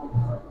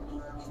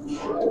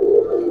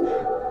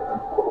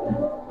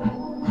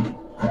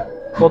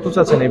 কত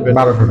চাচ্ছেন এই পেয়ার?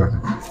 1200 টাকা।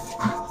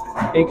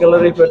 এই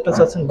কালার এই পেয়ারটা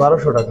চাচ্ছেন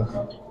 1200 টাকা।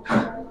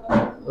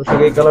 দর্শক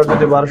এই কালার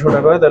যদি 1200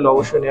 টাকা হয় তাহলে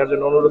অবশ্যই নেওয়ার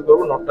জন্য অনুরোধ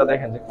করবো। নটটা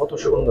দেখেন যে কত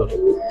সুন্দর।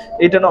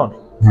 এইটা নট,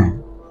 হ্যাঁ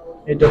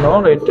এটা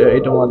নট,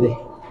 এটা মাদি,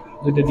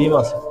 দুইটা ডিম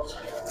আছে।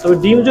 তবে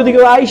ডিম যদি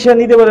কেউ আইসা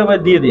নিতে পারে ভাই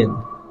দিয়ে দিন,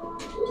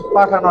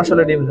 পাঠানো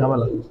আসলে ডিম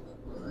ঝামেলা,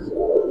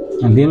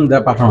 ডিম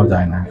দেওয়া পাঠানো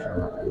যায় না।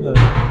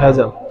 হ্যাঁ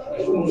যাও।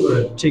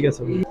 ঠিক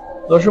আছে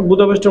দর্শক,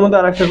 বুদাপেস্টের মধ্যে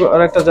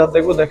আরেকটা জাত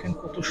দেখবো। দেখেন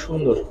কত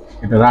সুন্দর,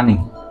 এটা রানী।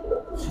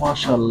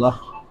 মাশাআল্লাহ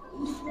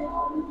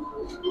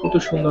কত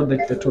সুন্দর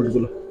দেখতে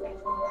ঠোঁটগুলো।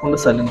 ফোনটা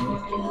সাইলেন্ট।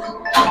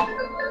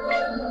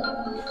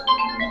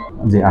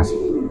 জি আসি,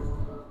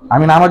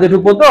 আমি নামাজে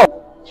ঢুকবো তো।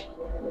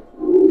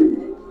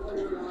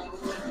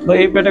 ভাই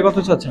এই পেটে কত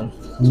চাচ্ছেন?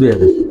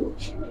 2000।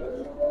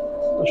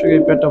 দর্শক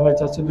এই পেটটা ভাই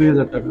চাচ্ছে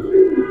 2000 টাকা।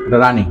 এটা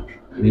রানী,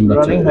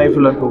 রানিং হাই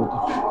ফ্লার কবুতর।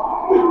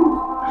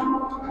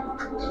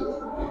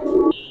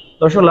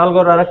 দর্শক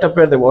লালগড় আরেকটা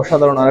পেয়ার দেবো,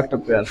 অসাধারণ আরেকটা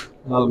পেয়ার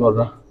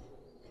লালগড়রা।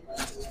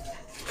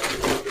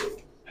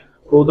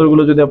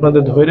 কবুতরগুলো যদি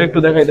আপনাদের ধৈর্য একটু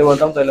দেখাইতে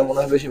পারতাম তাহলে মনে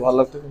হয় বেশি ভালো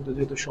লাগতো, কিন্তু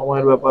যেহেতু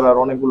সময়ের ব্যাপার আর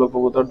অনেকগুলো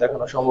কবুতর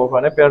দেখানো সম্ভব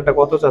হয় না। পেয়ারটা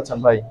কত চাচ্ছেন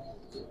ভাই?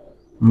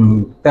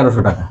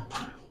 1300 টাকা।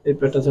 এই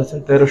পেয়ারটা চাচ্ছেন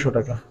 1300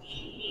 টাকা।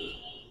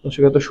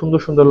 দর্শক এত সুন্দর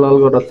সুন্দর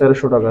লালগড়রা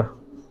 1300 টাকা।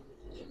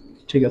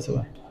 ঠিক আছে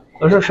ভাই।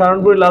 দর্শক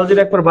সারানপুরি লালজির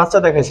একবার বাচ্চা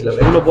দেখাইছিলাম,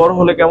 এগুলো বড়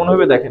হলে কেমন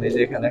হবে দেখেন। এই যে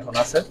এখানে এখন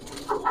আছে,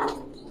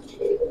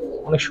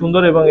 অনেক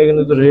সুন্দর এবং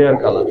এখানে তো রেয়ার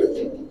কালার।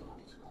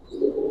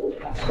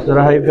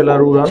 যারা হাই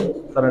ফেলার উড়ান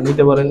তারা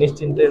নিতে পারেন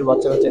নিশ্চিন্তে, এর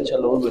বাচ্চা কাচ্চা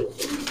ইনশাআল্লাহ উঠবে।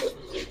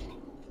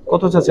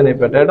 কত চাচ্ছেন এই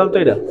পেয়ারটা? এটাও তো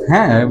এটা?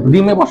 হ্যাঁ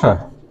ডিমে বসা।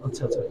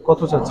 আচ্ছা আচ্ছা, কত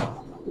চাচ্ছেন?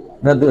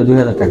 এটা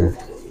 2000 টাকা।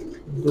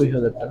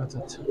 2000 টাকা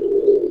চাচ্ছেন।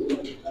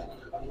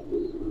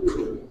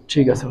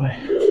 ঠিক আছে ভাই।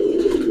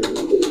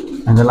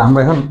 তাহলে আমরা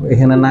এখন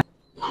এখানে না।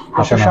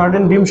 আচ্ছা,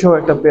 শার্ডিন ডিম সহ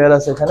একটা পেয়ার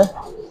আছে এখানে,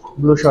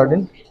 ব্লু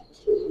শার্ডিন।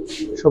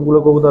 সবগুলো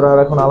কবুতর আর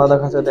এখন আলাদা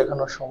খাঁচায়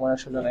দেখানোর সময়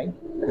আসলে নাই।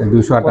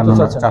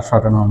 258,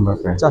 458 নম্বর।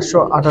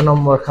 458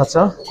 নম্বর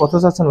খাঁচা। কত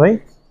চাচ্ছেন ভাই?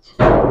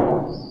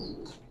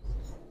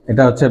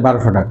 এটা হচ্ছে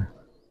 1200 টাকা।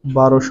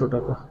 1200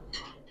 টাকা।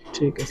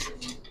 ঠিক আছে।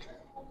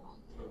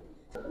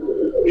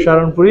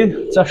 শারনপুরি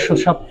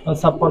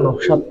 457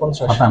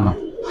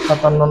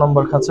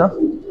 নম্বর খাঁচা,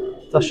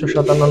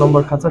 457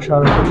 নম্বর খাঁচা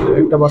শারনপুরি।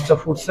 একটা বাচ্চা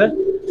ফুটছে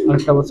আর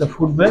একটা বাচ্চা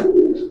ফুটবে।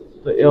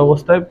 তো এই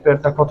অবস্থায়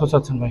পেয়ারটা কত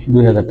চাচ্ছেন ভাই?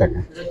 2000 টাকা।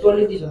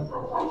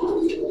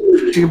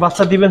 ঠিক,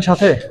 বাচ্চা দিবেন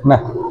সাথে? না,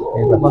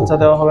 বাচ্চা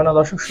দেওয়া হবে না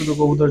দর্শক, শুধু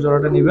কবুতর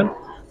জোড়াটা নেবেন।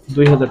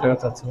 2000 টাকা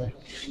চাচ্ছে ভাই।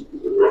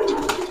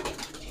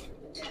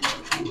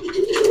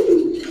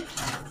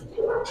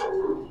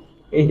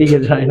 এইদিকে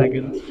যায় না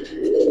কেন?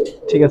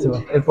 ঠিক আছে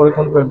ভাই, এরপরে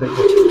কোন পেয়ার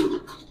দেখবো?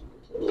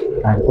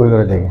 হ্যাঁ ওই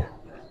করে দেখে।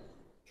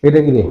 এটা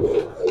কি রে?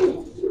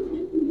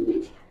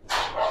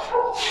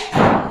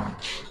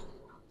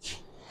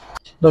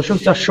 দর্শক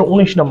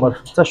 419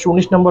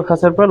 নম্বর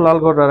খাঁচার পর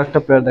লালগড় আর একটা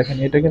পেয়ার দেখেন।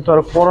 এটা কিন্তু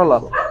আরো কড়া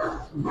লাল,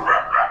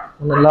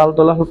 মানে লাল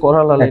তো লাল,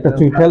 কড়া লাল। একটা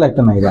চুইঠাল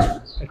একটা নাইরা।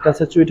 একটা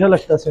আছে চুইঠাল,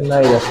 একটা আছে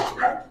নাইরা।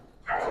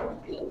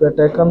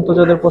 পেয়ারটা একান্ত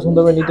যাদের পছন্দ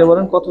হবে নিতে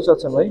পারেন। কত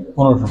চাচ্ছেন ভাই?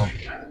 1500 টাকা।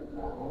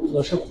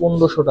 দর্শক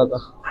 1500 টাকা।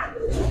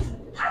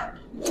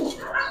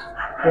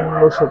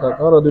 1500 টাকা।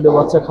 ওরা দুটো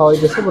বাচ্চা খাওয়াই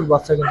দিয়েছে, বাট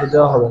বাচ্চা কিন্তু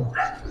দেওয়া হবে না।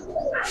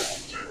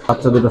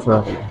 বাচ্চা দুটো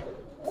সরা।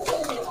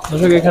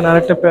 দর্শক এখানে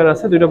আরেকটা পেয়ার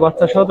আছে, দুটো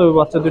বাচ্চা সহ, তবে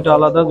বাচ্চা দুটো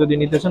আলাদা যদি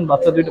নিতে চান।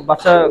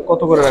 বাচ্চা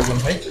কত করে রাখবেন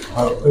ভাই?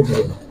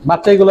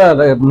 বাচ্চাগুলো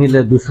নিলে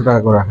 200 টাকা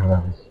করে রাখা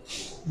যাবে।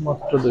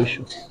 মাত্র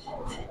 200।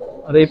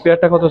 আর এই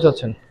পেয়ারটা কত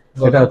চাচ্ছেন?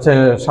 এটা হচ্ছে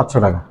 700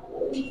 টাকা।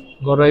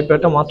 গড়া এই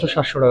পেয়ারটা মাত্র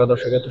 700 টাকা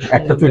দর্শক। এত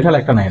একটা সুন্দর চুইঠাল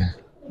একটা নাই না।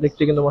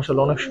 দেখতে কিন্তু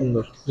মাশাআল্লাহ অনেক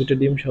সুন্দর, দুইটা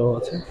ডিম সহ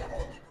আছে।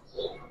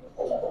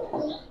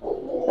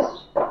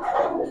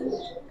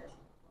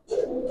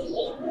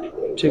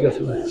 ঠিক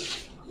আছে ভাই।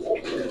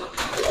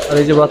 আর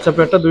এই যে বাচ্চা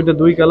পেয়ারটা দুইটা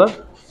দুই কালার,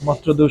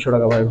 মাত্র 200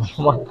 টাকা ভাই,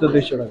 মাত্র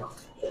 200 টাকা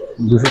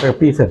 200 টাকা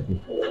পিস আর কি।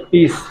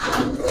 পিস,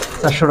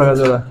 400 টাকা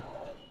জোড়া।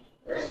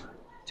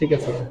 ঠিক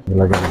আছে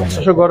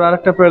দর্শক, গড়া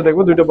আরেকটা পেয়ার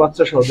দেখবো, দুইটা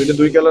বাচ্চা সহ, দুইটা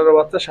দুই কালারের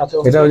বাচ্চা, সাথে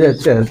এটা ওই যে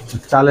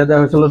চালে দেওয়া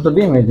হয়েছিল তো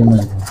ডিম, এই জন্য।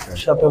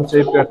 সাথে হচ্ছে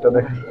এই পেয়ারটা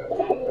দেখেন,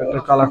 একটা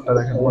কালারটা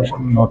দেখেন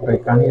মাশাআল্লাহ। নটটা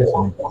কানি আছে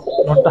নাকি?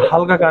 নটটা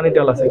হালকা কানি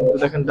টাল আছে, কিন্তু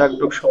দেখেন ডাক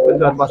ডুক সব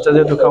কিন্তু, আর বাচ্চা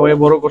যেহেতু খাওয়াই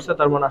বড় করছে,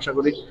 তার মানে আশা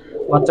করি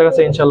বাচ্চা কাছে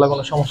ইনশাআল্লাহ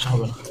কোনো সমস্যা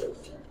হবে না।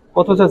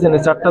 কত চাচ্ছেন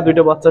এই চারটা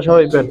দুইটা বাচ্চা সহ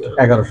এই পেয়ারটা?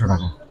 1100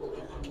 টাকা।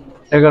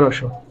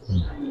 1100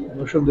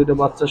 দর্শক, দুইটা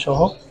বাচ্চা সহ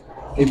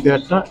এই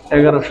পেয়ারটা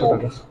 1100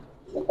 টাকা।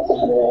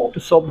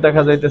 একটু সব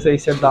দেখা যাইতেছে এই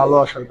সেটটা আলো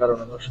আসার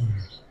কারণে দর্শক।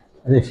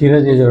 এই যে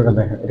সিরাজ এই জোড়াটা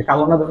দেখা, এটা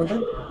কালো না দেখো তো?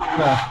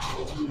 হ্যাঁ,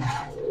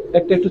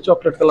 একটা একটু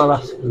চকলেট কালার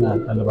আছে। না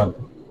তাহলে বাদ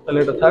দাও। তাহলে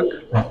এটা থাক।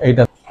 হ্যাঁ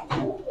এইটা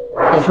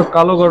দর্শক,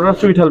 কালো গড়া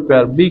চুইঠাল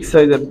পেয়ার, বিগ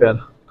সাইজের পেয়ার,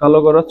 কালো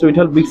গড়া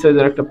চুইঠাল বিগ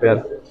সাইজের একটা পেয়ার।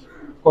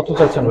 কত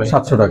চাচ্ছেন ভাই?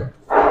 700 টাকা।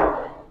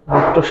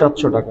 মাত্র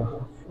 700 টাকা,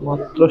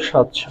 মাত্র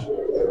 700।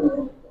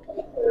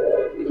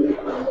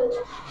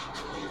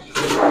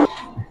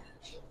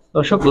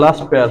 দর্শক,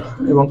 লাস্ট পেয়ার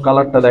এবং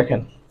কালারটা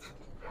দেখেন।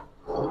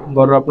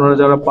 গড়া আপনারা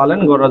যারা পালেন,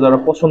 গড়া যারা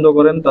পছন্দ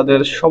করেন, তাদের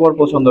সবার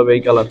পছন্দ হবে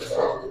এই কালার,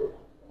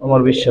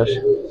 আমার বিশ্বাস।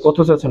 কত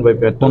চাচ্ছেন ভাই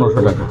পেয়ার?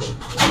 1500 টাকা।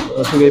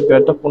 দর্শক, এই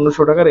পেয়ারটা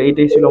 1500 টাকার।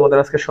 এইটাই ছিল আমাদের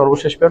আজকে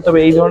সর্বশেষ পেয়ার। তবে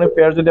এই ধরনের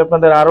পেয়ার যদি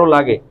আপনাদের আরো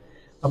লাগে,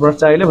 আপনারা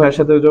চাইলে ভাইয়ের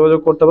সাথে যোগাযোগ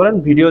করতে পারেন।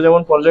 ভিডিও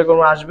যেমন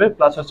পর্যায়ক্রমে আসবে,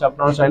 প্লাস হচ্ছে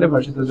আপনারা চাইলে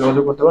ভাইয়ের সাথে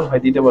যোগাযোগ করতে পারেন, ভাই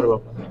দিতে পারবে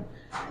আপনাদের।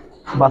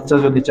 বাচ্চা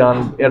যদি চান,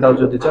 এটাও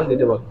যদি চান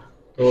দিতে পারবে।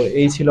 তো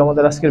এই ছিল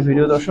আমাদের আজকের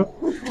ভিডিও দর্শক।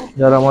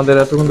 যারা আমাদের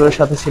এতক্ষণ ধরে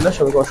সাথে ছিল,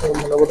 সবাইকে অসংখ্য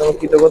ধন্যবাদ এবং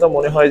কৃতজ্ঞতা।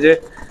 মনে হয় যে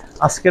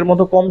আজকের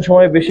মতো কম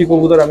সময়ে বেশি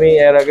কবুতর আমি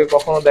এর আগে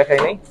কখনো দেখাই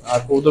নাই। আর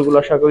কবুতরগুলো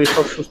আশা করি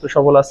সব সুস্থ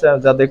সবল আছে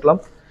যা দেখলাম।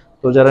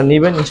 তো যারা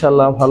নিবেন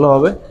ইনশাল্লাহ ভালো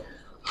হবে।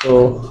 তো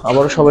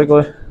আবারও সবাইকে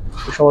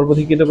সবার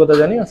প্রতি কৃতজ্ঞতা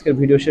জানিয়ে আজকের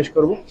ভিডিও শেষ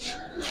করব।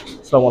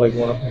 আসসালামু আলাইকুম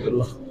ওয়া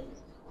রাহমাতুল্লাহ।